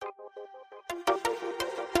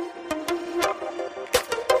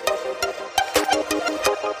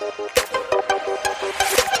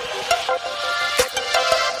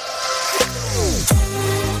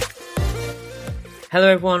Hello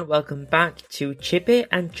everyone, welcome back to Chippy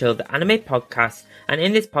and Chill, the anime podcast. And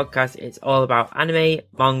in this podcast, it's all about anime,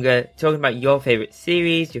 manga, talking about your favourite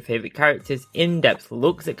series, your favourite characters, in-depth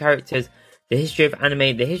looks at characters, the history of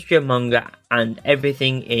anime, the history of manga, and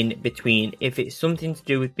everything in between. If it's something to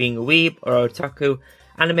do with being a weeb or a otaku,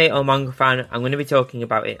 anime or manga fan, I'm going to be talking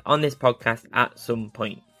about it on this podcast at some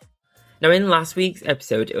point. Now, in last week's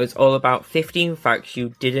episode, it was all about 15 facts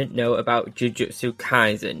you didn't know about Jujutsu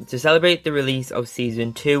Kaisen. To celebrate the release of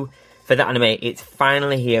Season 2 for the anime, it's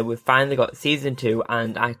finally here. We've finally got Season 2,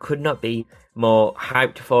 and I could not be more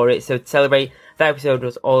hyped for it. So to celebrate, that episode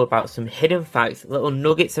was all about some hidden facts, little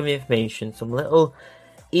nuggets of information, some little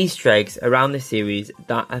Easter eggs around the series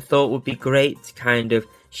that I thought would be great to kind of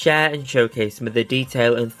share and showcase some of the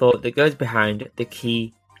detail and thought that goes behind the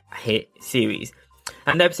key hit series.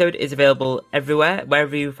 And the episode is available everywhere.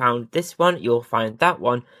 Wherever you found this one, you'll find that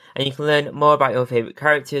one. And you can learn more about your favourite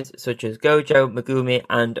characters, such as Gojo, Megumi,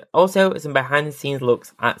 and also some behind-the-scenes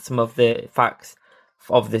looks at some of the facts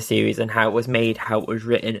of the series and how it was made, how it was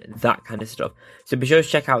written, that kind of stuff. So be sure to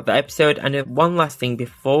check out that episode. And one last thing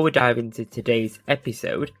before we dive into today's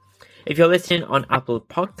episode. If you're listening on Apple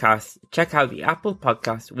Podcasts, check out the Apple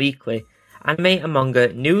Podcasts Weekly anime and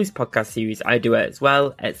manga news podcast series I do as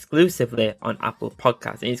well, exclusively on Apple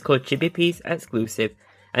Podcasts. And it's called Chibi Piece Exclusive.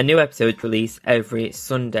 A new episode released every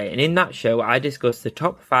Sunday. And in that show, I discuss the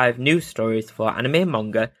top 5 news stories for anime and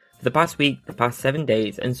manga for the past week, the past 7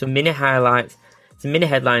 days, and some mini highlights, some mini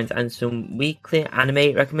headlines, and some weekly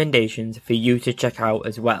anime recommendations for you to check out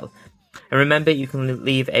as well. And remember, you can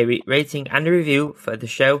leave a rating and a review for the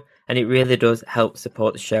show, and it really does help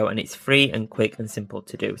support the show, and it's free and quick and simple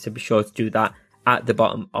to do. So be sure to do that at the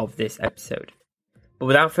bottom of this episode. But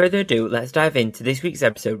without further ado, let's dive into this week's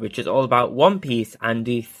episode, which is all about One Piece and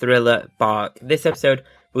the thriller bark. This episode,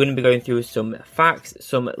 we're going to be going through some facts,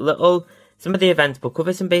 some of the events. We'll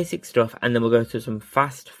cover some basic stuff, and then we'll go through some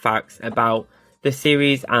fast facts about the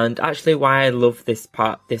series and actually why I love this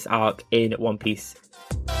arc in One Piece.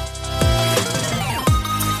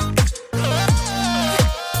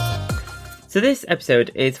 So this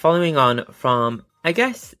episode is following on from, I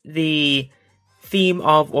guess, the theme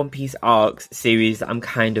of One Piece arcs series that I'm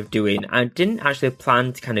kind of doing. I didn't actually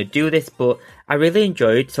plan to kind of do this, but I really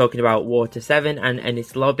enjoyed talking about Water 7 and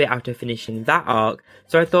Enies Lobby after finishing that arc.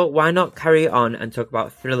 So I thought, why not carry on and talk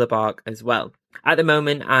about Thriller Bark as well? At the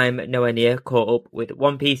moment, I'm nowhere near caught up with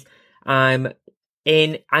One Piece. I'm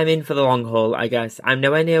in for the long haul, I guess. I'm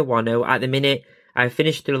nowhere near Wano. At the minute, I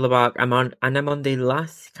finished Thriller Bark. I'm on the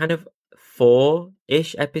last kind of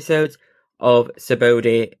 4-ish episodes of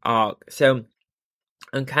Sabode arc. So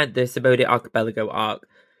I'm kind of the Sabode Archipelago arc.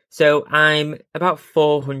 So I'm about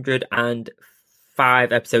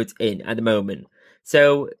 405 episodes in at the moment.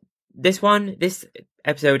 So this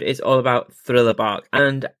episode is all about Thriller Bark,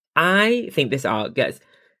 and I think this arc gets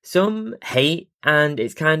some hate, and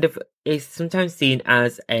it's sometimes seen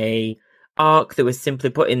as a arc that was simply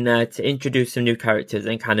put in there to introduce some new characters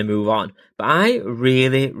and kind of move on. But I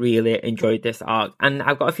really, really enjoyed this arc, and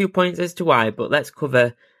I've got a few points as to why, but let's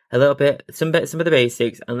cover a little bit, some of the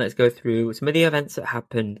basics, and let's go through some of the events that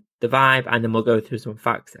happened, the vibe, and then we'll go through some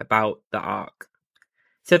facts about the arc.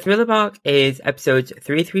 So Thriller Bark is episodes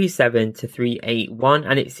 337 to 381,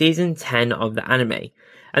 and it's season 10 of the anime.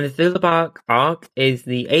 And the Thriller Bark arc is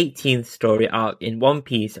the 18th story arc in One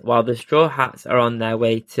Piece. While the Straw Hats are on their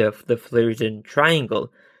way to the Floridian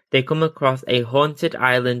Triangle, they come across a haunted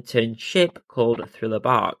island turned ship called Thriller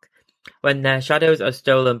Bark. When their shadows are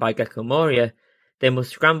stolen by Gecko Moria, they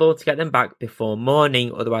must scramble to get them back before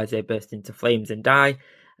morning, otherwise they burst into flames and die.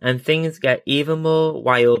 And things get even more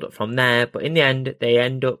wild from there, but in the end, they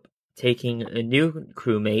end up taking a new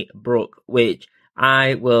crewmate, Brook, which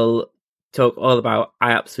I will talk all about.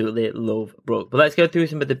 I absolutely love Brook. But let's go through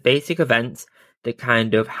some of the basic events that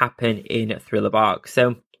kind of happen in Thriller Bark.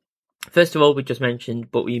 So, first of all, we just mentioned,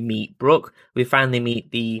 but we meet Brook. We finally meet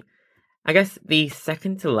the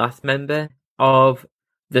second to last member of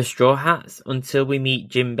the Straw Hats until we meet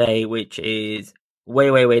Jinbei, which is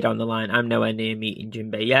way down the line. I'm nowhere near meeting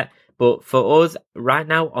Jinbei yet. But for us, right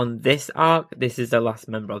now on this arc, this is the last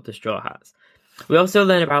member of the Straw Hats. We also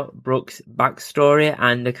learn about Brook's backstory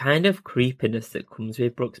and the kind of creepiness that comes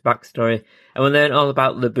with Brook's backstory. And we learn all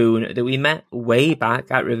about Laboon that we met way back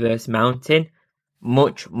at Reverse Mountain,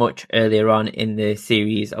 much earlier on in the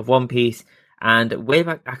series of One Piece. And way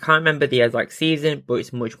back, I can't remember the exact season, but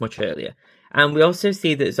it's much earlier. And we also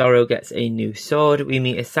see that Zoro gets a new sword. We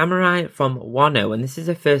meet a samurai from Wano, and this is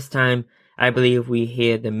the first time I believe we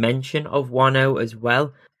hear the mention of Wano as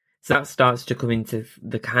well. So that starts to come into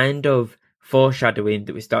the kind of foreshadowing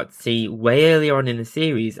that we start to see way earlier on in the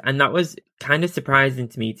series, and that was kind of surprising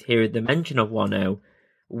to me to hear the mention of Wano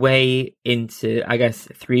way into, I guess,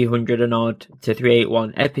 300 and odd to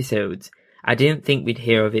 381 episodes. I didn't think we'd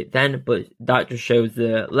hear of it then, but that just shows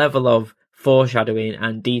the level of foreshadowing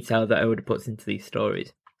and detail that Oda puts into these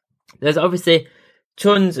stories. There's obviously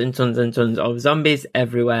tons and tons and tons of zombies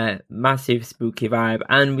everywhere, massive spooky vibe,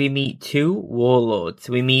 and we meet two warlords.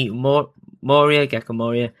 We meet Moria, Gecko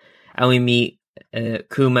Moria, and we meet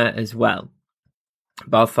Kuma as well.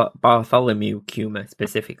 Bartholomew Kuma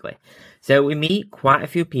specifically. So we meet quite a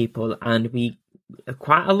few people, and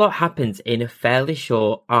quite a lot happens in a fairly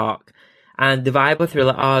short arc. And the vibe of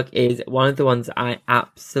thriller arc is one of the ones I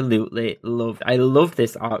absolutely loved. I love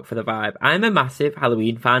this arc for the vibe. I'm a massive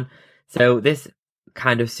Halloween fan, so this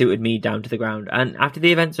kind of suited me down to the ground. And after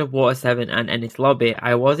the events of Water 7 and Enies Lobby,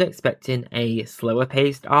 I was expecting a slower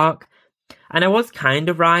paced arc. And I was kind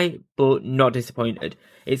of right, but not disappointed.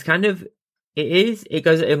 It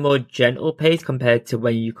goes at a more gentle pace compared to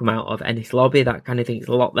when you come out of Enies Lobby. That kind of thing is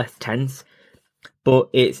a lot less tense. But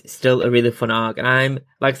it's still a really fun arc, and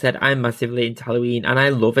like I said, I'm massively into Halloween, and I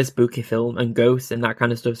love a spooky film and ghosts and that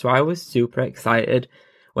kind of stuff, so I was super excited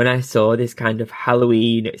when I saw this kind of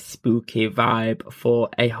Halloween spooky vibe for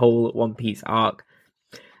a whole One Piece arc.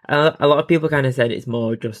 A lot of people kind of said it's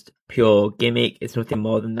more just pure gimmick, it's nothing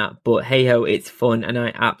more than that, but hey ho, it's fun, and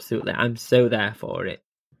I'm so there for it.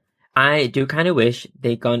 I do kind of wish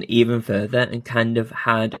they'd gone even further and kind of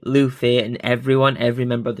had Luffy and every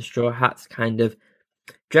member of the Straw Hats kind of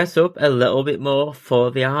dress up a little bit more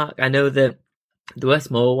for the arc. I know that there were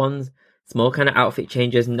small kind of outfit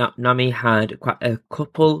changes. Nami had quite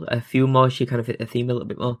a few more. She kind of fit the theme a little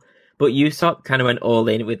bit more. But Usopp kind of went all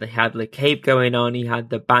in with, he had the cape going on, he had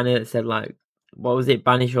the banner that said like, what was it,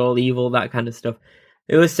 banish all evil, that kind of stuff.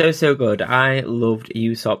 It was so good. I loved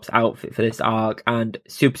Usopp's outfit for this arc, and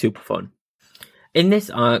super fun. In this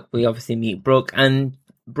arc, we obviously meet Brook, and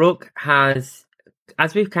Brook has,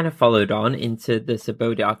 as we've kind of followed on into the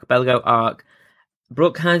Sabaody Archipelago arc,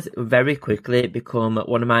 Brook has very quickly become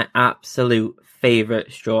one of my absolute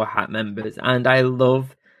favourite Straw Hat members, and I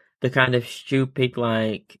love the kind of stupid,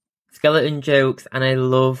 like, skeleton jokes, and I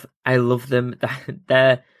love them.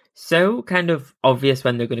 They're so kind of obvious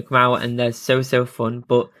when they're going to come out, and they're so fun,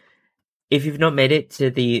 but if you've not made it to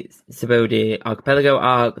the Sabaody Archipelago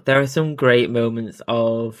arc, there are some great moments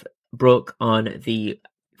of Brook on the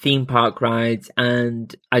theme park rides,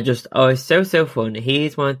 and it's so fun.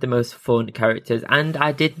 He's one of the most fun characters, and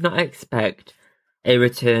I did not expect a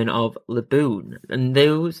return of Laboon, and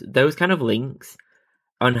those kind of links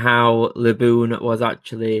on how Laboon was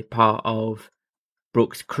actually part of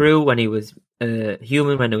Brook's crew when he was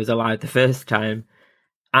human, when he was alive the first time.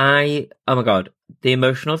 Oh my god, the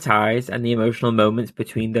emotional ties and the emotional moments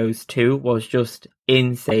between those two was just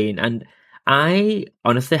insane, and I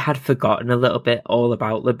honestly had forgotten a little bit all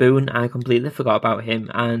about Laboon. I completely forgot about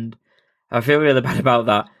him, and I feel really bad about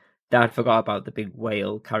that I forgot about the big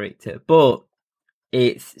whale character, but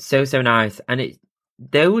it's so nice, and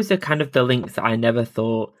those are kind of the links that I never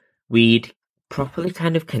thought we'd properly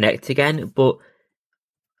kind of connect again, but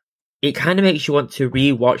it kind of makes you want to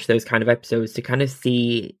re-watch those kind of episodes to kind of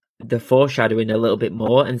see the foreshadowing a little bit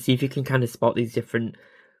more and see if you can kind of spot these different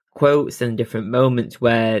quotes and different moments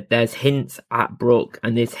where there's hints at Brook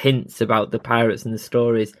and there's hints about the pirates and the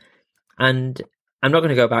stories. And I'm not going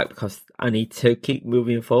to go back because I need to keep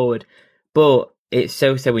moving forward, but it's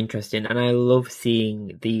so interesting, and I love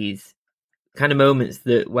seeing these kind of moments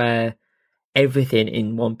where everything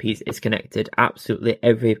in One Piece is connected. Absolutely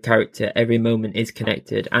every character, every moment is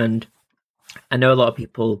connected. And I know a lot of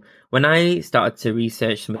people, when I started to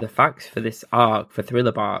research some of the facts for this arc, for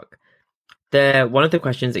Thriller Bark, one of the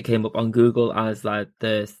questions that came up on Google as like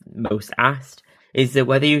the most asked is that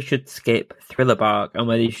whether you should skip Thriller Bark and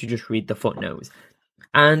whether you should just read the footnotes.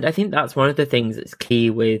 And I think that's one of the things that's key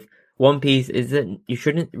with One Piece, is that you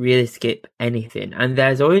shouldn't really skip anything. And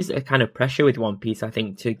there's always a kind of pressure with One Piece, I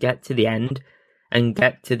think, to get to the end and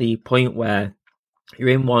get to the point where you're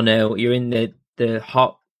in Wano, you're in the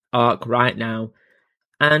hot arc right now.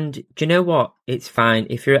 And do you know what? It's fine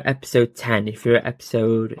if you're at episode 10, if you're at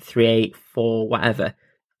episode 384, whatever.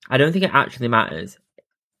 I don't think it actually matters.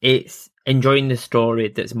 It's enjoying the story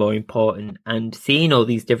that's more important, and seeing all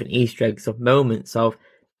these different Easter eggs of moments of,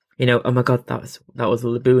 oh my god, that was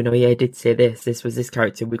Laboon. Oh yeah, I did say this. This was this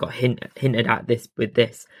character. We got hinted at this with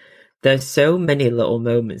this. There's so many little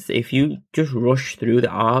moments that if you just rush through the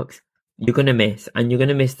arcs, you're gonna miss, and you're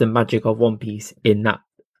gonna miss the magic of One Piece in that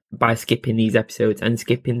by skipping these episodes and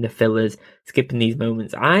skipping the fillers, skipping these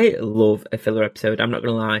moments. I love a filler episode. I'm not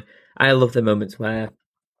gonna lie. I love the moments where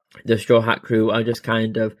the Straw Hat crew are just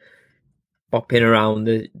kind of bopping around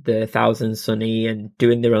the Thousand Sunny and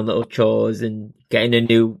doing their own little chores and getting a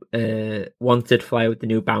new wanted flyer with the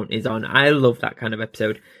new bounties on. I love that kind of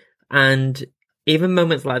episode. And even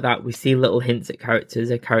moments like that, we see little hints at characters,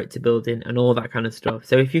 a character building, and all that kind of stuff.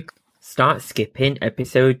 So if you start skipping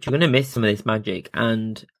episodes, you're going to miss some of this magic.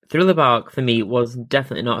 And Thriller Bark, for me, was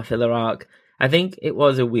definitely not a filler arc. I think it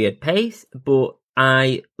was a weird pace, but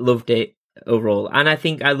I loved it overall. And I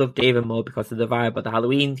think I loved it even more because of the vibe, but the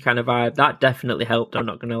Halloween kind of vibe, that definitely helped, I'm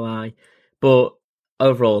not going to lie. But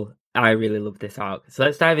overall, I really loved this arc. So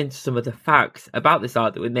let's dive into some of the facts about this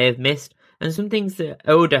arc that we may have missed, and some things that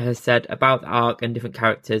Oda has said about the arc and different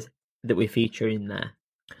characters that we feature in there.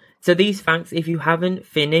 So these facts, if you haven't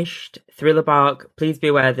finished Thriller Bark, please be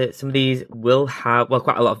aware that some of these will have, well,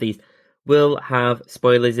 quite a lot of these will have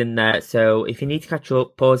spoilers in there. So if you need to catch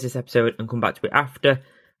up, pause this episode and come back to it after.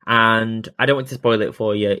 And I don't want to spoil it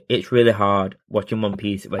for you. It's really hard watching One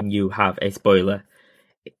Piece when you have a spoiler.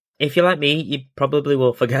 If you're like me, you probably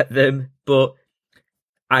will forget them, but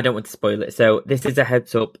I don't want to spoil it. So this is a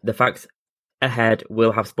heads up. The facts ahead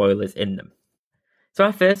will have spoilers in them. So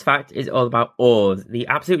our first fact is all about Oars, the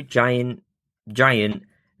absolute giant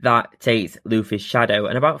that takes Luffy's shadow.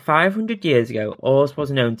 And about 500 years ago, Oars was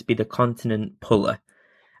known to be the continent puller.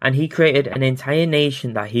 And he created an entire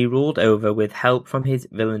nation that he ruled over with help from his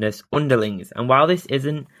villainous underlings. And while this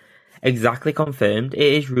isn't exactly confirmed,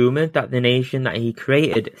 it is rumoured that the nation that he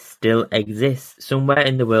created still exists somewhere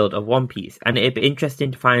in the world of One Piece. And it'd be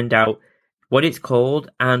interesting to find out what it's called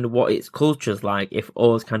and what its culture's like if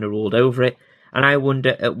Oars kind of ruled over it. And I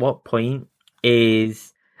wonder at what point are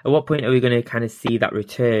we going to kind of see that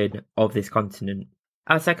return of this continent?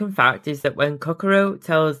 Our second fact is that when Kokoro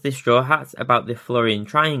tells the Straw Hats about the Florian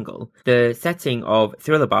Triangle, the setting of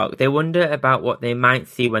Thriller Bark, they wonder about what they might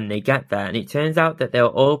see when they get there. And it turns out that they're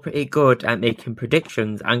all pretty good at making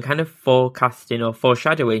predictions and kind of forecasting or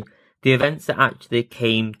foreshadowing the events that actually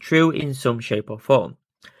came true in some shape or form.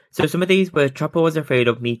 So some of these were Chopper was afraid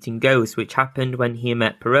of meeting ghosts, which happened when he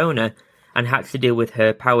met Perona, and had to deal with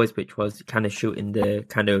her powers, which was kind of shooting the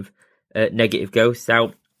kind of negative ghosts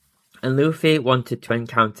out. And Luffy wanted to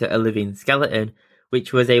encounter a living skeleton,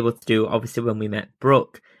 which was able to do obviously when we met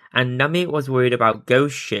Brook. And Nami was worried about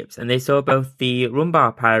ghost ships, and they saw both the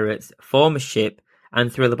Rumbar Pirates' former ship and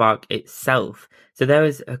Thriller Bark itself. So there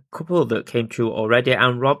was a couple that came true already,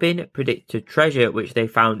 and Robin predicted treasure, which they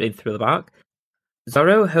found in Thriller Bark.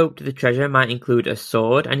 Zoro hoped the treasure might include a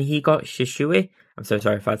sword, and he got Shishui. I'm so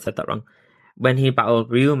sorry if I said that wrong. When he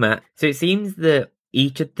battled Ryuma. So it seems that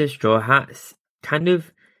each of the Straw Hats kind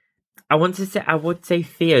of, I would say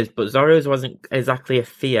fears, but Zoro's wasn't exactly a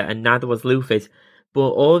fear, and neither was Luffy's. But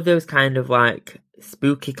all of those kind of like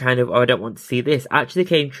spooky kind of, oh, I don't want to see this, actually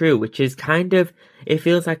came true, which is kind of, it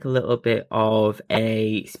feels like a little bit of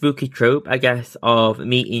a spooky trope, I guess, of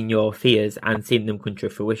meeting your fears and seeing them come to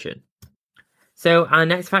fruition. So our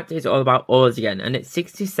next fact is all about Oars again, and it's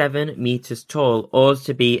 67 meters tall. Oars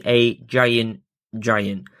to be a giant,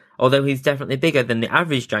 although he's definitely bigger than the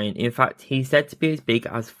average giant. In fact, he's said to be as big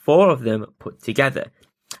as 4 of them put together.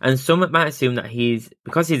 And some might assume that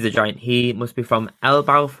because he's a giant, he must be from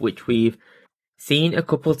Elbaf, which we've seen a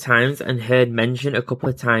couple of times and heard mentioned a couple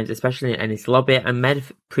of times, especially in Enies Lobby, and made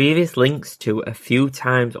previous links to a few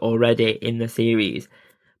times already in the series.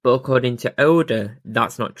 But according to Oda,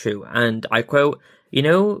 that's not true. And I quote, you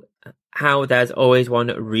know how there's always one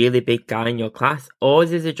really big guy in your class?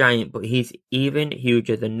 Oars is a giant, but he's even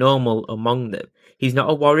huger than normal among them. He's not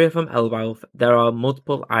a warrior from Elbaf. There are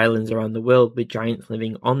multiple islands around the world with giants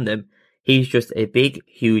living on them. He's just a big,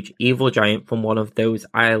 huge, evil giant from one of those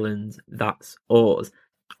islands. That's Oars,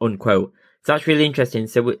 unquote. So that's really interesting.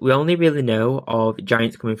 So we only really know of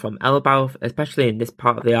giants coming from Elbaf, especially in this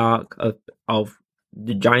part of the arc of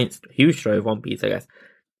the giant's huge story of One Piece, I guess.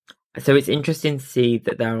 So it's interesting to see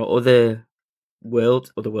that there are other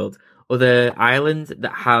islands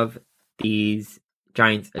that have these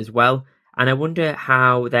giants as well. And I wonder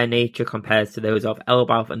how their nature compares to those of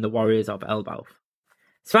Elbaf and the warriors of Elbaf.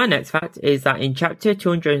 So our next fact is that in chapter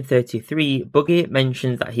 233, Buggy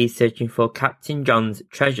mentions that he's searching for Captain John's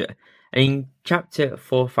treasure. And in chapter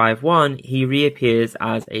 451, he reappears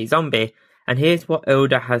as a zombie. And here's what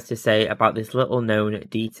Oda has to say about this little known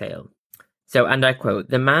detail. So, and I quote,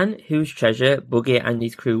 the man whose treasure Buggy and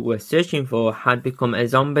his crew were searching for had become a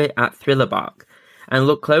zombie at Thriller Bark. And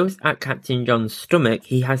look close at Captain John's stomach,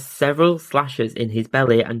 he has several slashes in his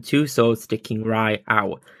belly and 2 swords sticking right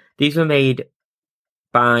out. These were made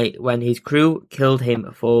by when his crew killed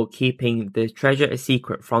him for keeping the treasure a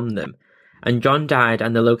secret from them. And John died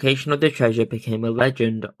and the location of the treasure became a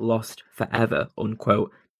legend lost forever,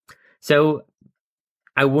 unquote. So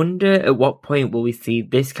I wonder at what point will we see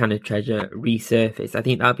this kind of treasure resurface. I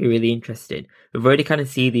think that'd be really interesting. We've already kind of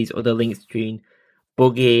seen these other links between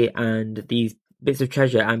Buggy and these bits of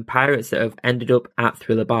treasure and pirates that have ended up at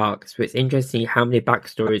Thriller Bark. So it's interesting how many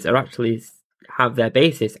backstories are actually have their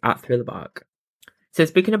basis at Thriller Bark. So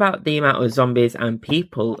speaking about the amount of zombies and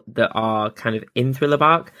people that are kind of in Thriller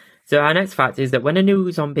Bark, so our next fact is that when a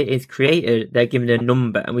new zombie is created, they're given a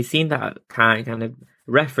number, and we've seen that kind of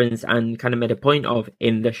referenced and kind of made a point of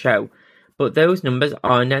in the show. But those numbers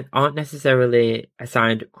aren't necessarily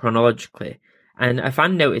assigned chronologically. And a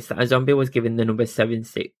fan noticed that a zombie was given the number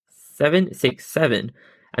 767,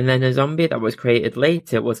 and then a zombie that was created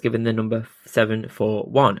later was given the number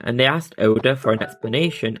 741. And they asked Oda for an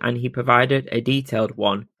explanation, and he provided a detailed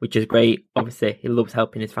one, which is great. Obviously, he loves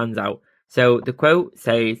helping his fans out. So the quote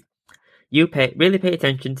says, "You really pay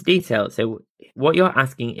attention to detail. So what you're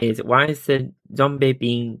asking is, why is the zombie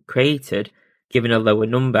being created given a lower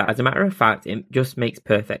number? As a matter of fact, it just makes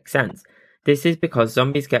perfect sense. This is because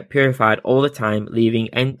zombies get purified all the time, leaving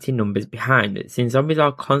empty numbers behind. Since zombies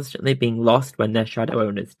are constantly being lost when their shadow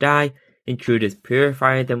owners die, intruders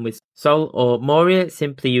purify them with soul, or Moria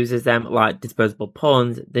simply uses them like disposable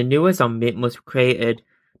pawns. The newer zombie must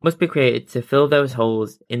be created to fill those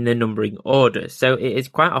holes in the numbering order. So it is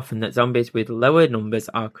quite often that zombies with lower numbers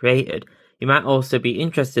are created. You might also be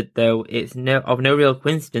interested, though it's of no real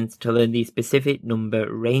coincidence to learn these specific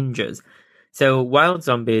number ranges. So wild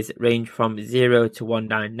zombies range from 0 to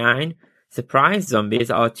 199, surprise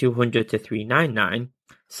zombies are 200 to 399,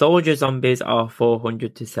 soldier zombies are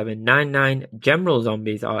 400 to 799, general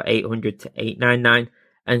zombies are 800 to 899,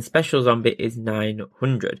 and special zombie is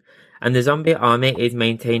 900. And the zombie army is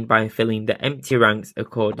maintained by filling the empty ranks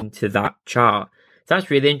according to that chart. So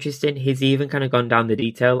that's really interesting. He's even kind of gone down the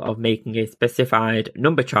detail of making a specified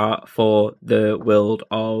number chart for the world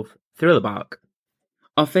of Thriller Bark.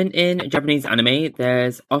 Often in Japanese anime,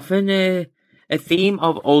 there's often a theme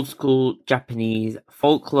of old school Japanese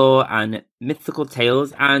folklore and mythical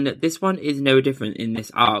tales, and this one is no different in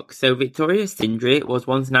this arc. So Victoria Sindri was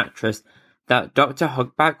once an actress that Dr.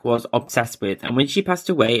 Hogback was obsessed with, and when she passed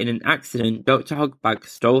away in an accident, Dr. Hogback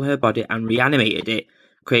stole her body and reanimated it,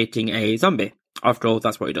 creating a zombie. After all,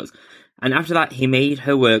 that's what he does. And after that, he made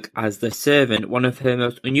her work as the servant. One of her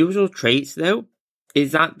most unusual traits, though,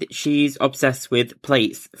 is that she's obsessed with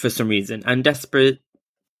plates for some reason and desperate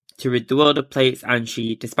to rid the world of plates, and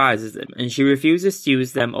she despises them, and she refuses to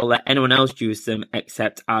use them or let anyone else use them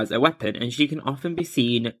except as a weapon, and she can often be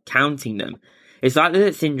seen counting them. It's likely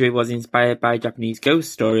that Sindri was inspired by a Japanese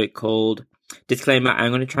ghost story called, disclaimer,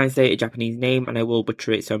 I'm going to try and say a Japanese name and I will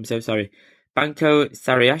butcher it, so I'm so sorry, Banko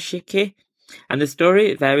Sarayashiki. And the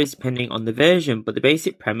story varies depending on the version, but the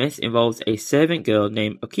basic premise involves a servant girl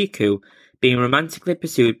named Okiku being romantically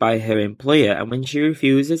pursued by her employer, and when she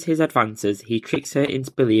refuses his advances, he tricks her into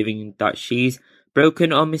believing that she's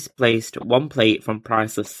broken or misplaced one plate from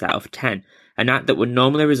priceless set of 10, an act that would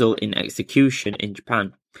normally result in execution in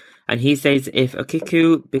Japan. And he says if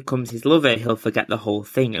Okiku becomes his lover, he'll forget the whole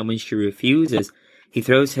thing, and when she refuses, he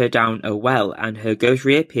throws her down a well, and her ghost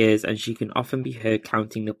reappears, and she can often be heard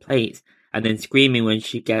counting the plates, and then screaming when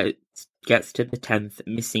she gets to the 10th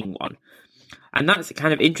missing one. And that's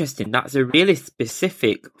kind of interesting. That's a really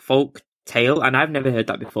specific folk tale, and I've never heard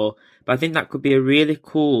that before. But I think that could be a really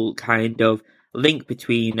cool kind of link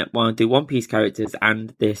between one of the One Piece characters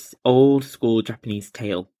and this old school Japanese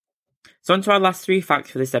tale. So on to our last 3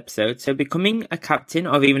 facts for this episode. So becoming a captain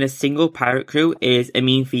of even a single pirate crew is a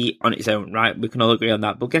mean feat on its own, right? We can all agree on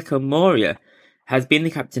that. But Gecko Moria has been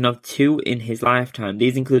the captain of 2 in his lifetime.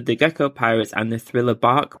 These include the Gecko Pirates and the Thriller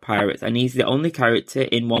Bark Pirates, and he's the only character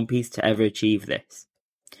in One Piece to ever achieve this.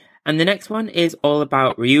 And the next one is all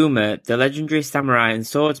about Ryuma, the legendary samurai and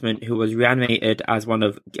swordsman who was reanimated as one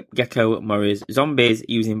of Gecko Moria's zombies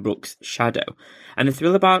using Brook's shadow. And the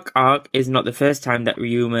Thriller Bark arc is not the first time that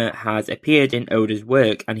Ryuma has appeared in Oda's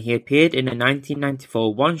work, and he appeared in a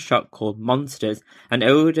 1994 one-shot called Monsters, and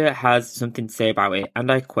Oda has something to say about it,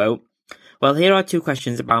 and I quote, "Well, here are 2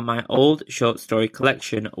 questions about my old short story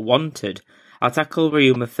collection, Wanted. I'll tackle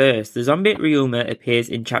Ryuma first. The zombie Ryuma appears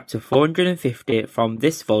in chapter 450 from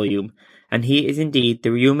this volume, and he is indeed the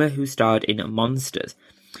Ryuma who starred in Monsters.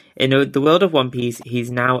 In the world of One Piece,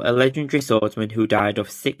 he's now a legendary swordsman who died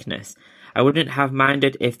of sickness. I wouldn't have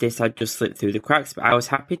minded if this had just slipped through the cracks, but I was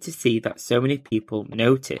happy to see that so many people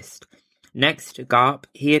noticed. Next, Garp,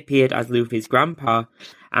 he appeared as Luffy's grandpa,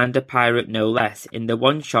 and a pirate no less, in the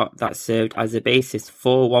one-shot that served as a basis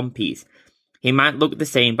for One Piece. He might look the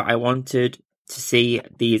same, but I wanted to see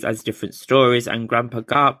these as different stories, and Grandpa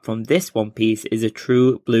Garp from this One Piece is a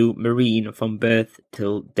true blue marine from birth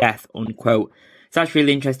till death, unquote. So that's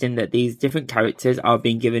really interesting that these different characters are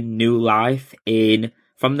being given new life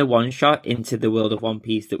from the one shot into the world of One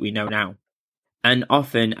Piece that we know now. And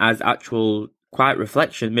often as actual quiet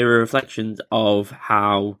mirror reflections of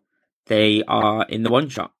how they are in the one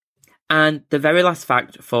shot. And the very last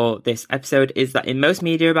fact for this episode is that in most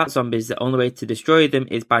media about zombies, the only way to destroy them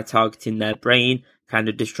is by targeting their brain, kind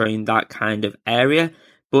of destroying that kind of area.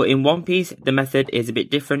 But in One Piece, the method is a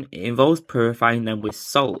bit different. It involves purifying them with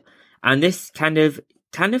salt. And this kind of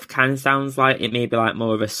sounds like it may be like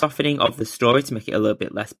more of a softening of the story to make it a little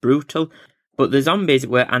bit less brutal. But the zombies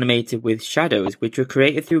were animated with shadows, which were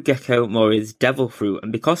created through Gecko Mori's devil fruit.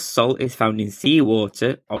 And because salt is found in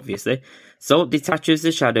seawater, obviously, salt detaches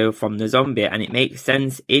the shadow from the zombie, and it makes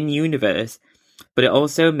sense in universe. But it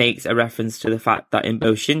also makes a reference to the fact that in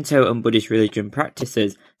both Shinto and Buddhist religion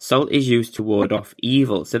practices, salt is used to ward off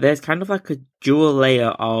evil. So there's kind of like a dual layer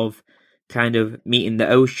of kind of meeting the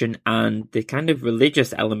ocean and the kind of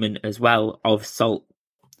religious element as well of salt.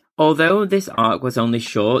 Although this arc was only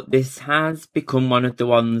short, this has become one of the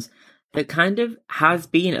ones that kind of has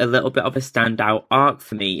been a little bit of a standout arc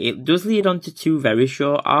for me. It does lead on to two very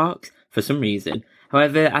short arcs for some reason.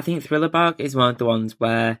 However, I think Thriller Bark is one of the ones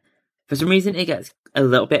where for some reason it gets a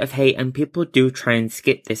little bit of hate and people do try and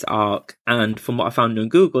skip this arc. And from what I found on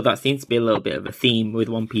Google, that seems to be a little bit of a theme with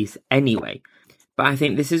One Piece anyway. But I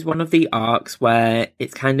think this is one of the arcs where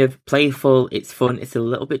it's kind of playful, it's fun, it's a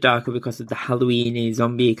little bit darker because of the Halloween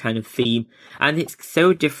zombie kind of theme. And it's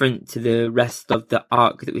so different to the rest of the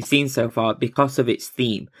arc that we've seen so far because of its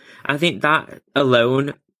theme. I think that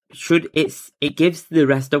alone it gives the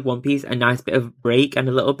rest of One Piece a nice bit of break and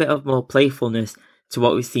a little bit of more playfulness to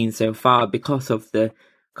what we've seen so far because of the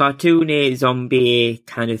cartoony zombie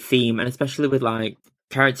kind of theme, and especially with like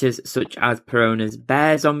characters such as Perona's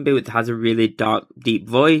bear zombie, which has a really dark, deep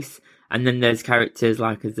voice, and then there's characters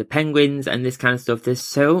like as the penguins and this kind of stuff. There's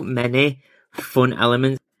so many fun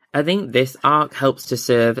elements. I think this arc helps to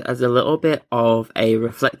serve as a little bit of a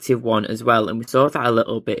reflective one as well, and we saw that a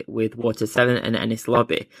little bit with Water 7 and Enies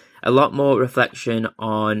Lobby. A lot more reflection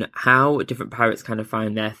on how different pirates kind of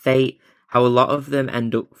find their fate, how a lot of them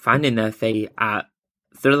end up finding their fate at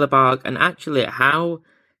Thriller Bark, and actually how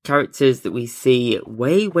characters that we see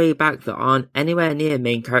way, way back that aren't anywhere near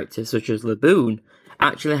main characters such as Laboon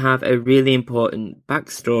actually have a really important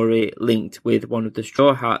backstory linked with one of the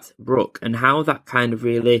Straw Hats, Brook, and how that kind of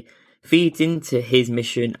really feeds into his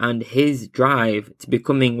mission and his drive to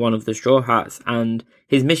becoming one of the Straw Hats and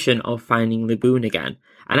his mission of finding Laboon again.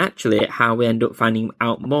 And actually how we end up finding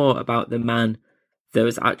out more about the man that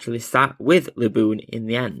was actually sat with Laboon in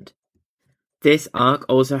the end. This arc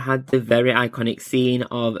also had the very iconic scene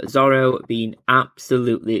of Zoro being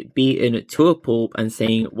absolutely beaten to a pulp and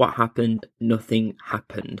saying, "What happened? Nothing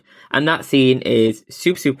happened." And that scene is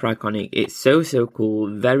super, super iconic. It's so, so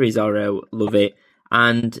cool. Very Zoro. Love it.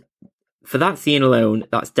 And for that scene alone,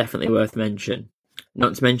 that's definitely worth mention.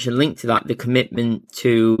 Not to mention, linked to that, the commitment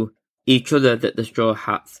to each other that the Straw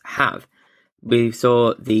Hats have. We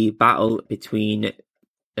saw the battle between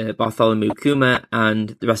Bartholomew Kuma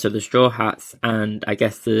and the rest of the Straw Hats, and I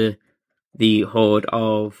guess the horde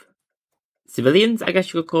of civilians, I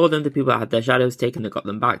guess you could call them, the people that had their shadows taken that got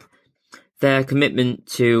them back. Their commitment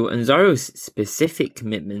to, and Zoro's specific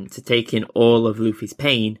commitment to taking all of Luffy's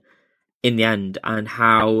pain in the end, and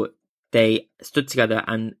how they stood together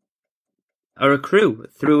and are a crew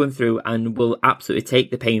through and through and will absolutely take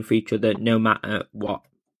the pain for each other no matter what.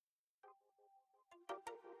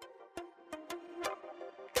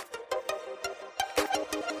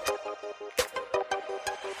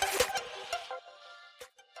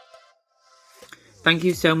 Thank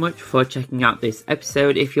you so much for checking out this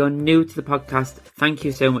episode. If you're new to the podcast, thank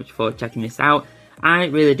you so much for checking this out. I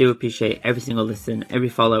really do appreciate every single listen, every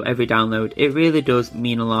follow, every download. It really does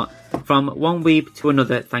mean a lot. From one weeb to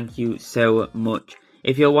another, thank you so much.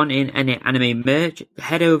 If you're wanting any anime merch,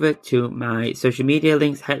 head over to my social media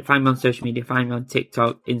links. Find me on social media, find me on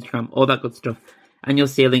TikTok, Instagram, all that good stuff. And you'll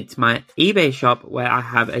see a link to my eBay shop where I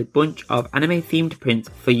have a bunch of anime themed prints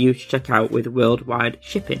for you to check out with worldwide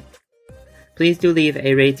shipping. Please do leave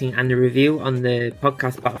a rating and a review on the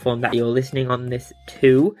podcast platform that you're listening on this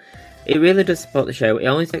to. It really does support the show. It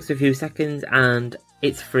only takes a few seconds and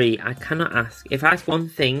it's free. I cannot ask. If I ask one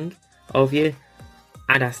thing of you,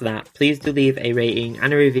 I'd ask that. Please do leave a rating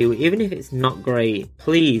and a review. Even if it's not great,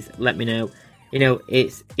 please let me know. You know,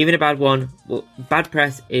 it's even a bad one. Well, bad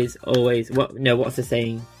press is always... what's the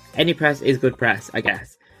saying? Any press is good press, I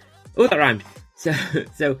guess. Oh, that rhymed.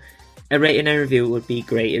 So A rating and review would be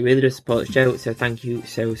great. It really does support the show, so thank you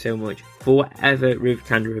so much for whatever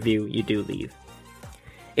kind of review you do leave.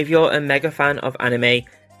 If you're a mega fan of anime,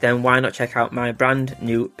 then why not check out my brand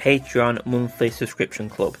new Patreon monthly subscription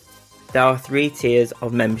club. There are 3 tiers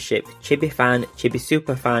of membership: Chibi Fan, Chibi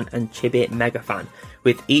Super Fan and Chibi Mega Fan,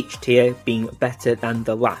 with each tier being better than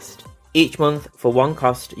the last. Each month, for one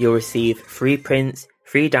cost, you'll receive free prints,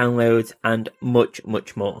 free downloads and much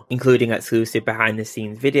more, including exclusive behind the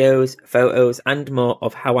scenes videos, photos and more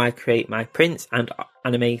of how I create my prints and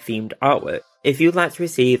anime themed artwork. If you'd like to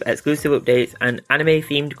receive exclusive updates and anime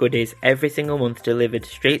themed goodies every single month delivered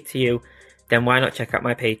straight to you, then why not check out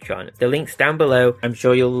my Patreon? The link's down below. I'm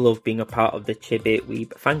sure you'll love being a part of the Chibi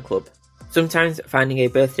Weeb fan club. Sometimes finding a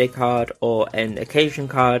birthday card or an occasion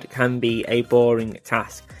card can be a boring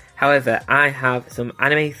task. However, I have some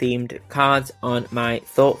anime themed cards on my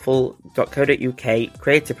thoughtful.co.uk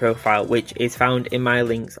creator profile, which is found in my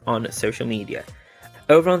links on social media.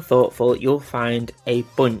 Over on Thoughtful, you'll find a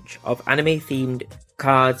bunch of anime themed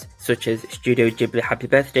cards such as Studio Ghibli Happy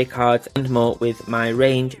Birthday cards and more, with my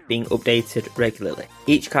range being updated regularly.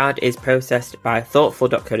 Each card is processed by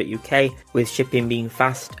thoughtful.co.uk, with shipping being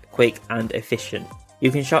fast, quick and efficient.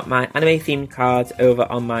 You can shop my anime themed cards over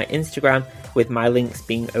on my Instagram, with my links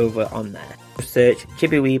being over on there. Just search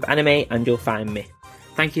Chibi Anime and you'll find me.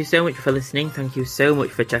 Thank you so much for listening. Thank you so much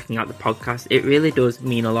for checking out the podcast. It really does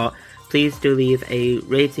mean a lot. Please do leave a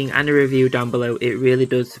rating and a review down below. It really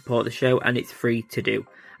does support the show and it's free to do.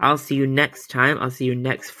 I'll see you next time. I'll see you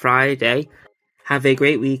next Friday. Have a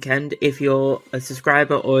great weekend. If you're a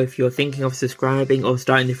subscriber or if you're thinking of subscribing or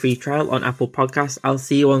starting the free trial on Apple Podcasts, I'll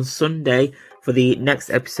see you on Sunday for the next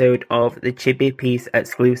episode of the Chibi Piece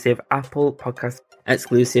exclusive Apple Podcast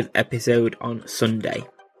exclusive episode on Sunday.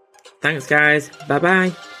 Thanks guys. Bye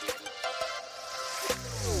bye.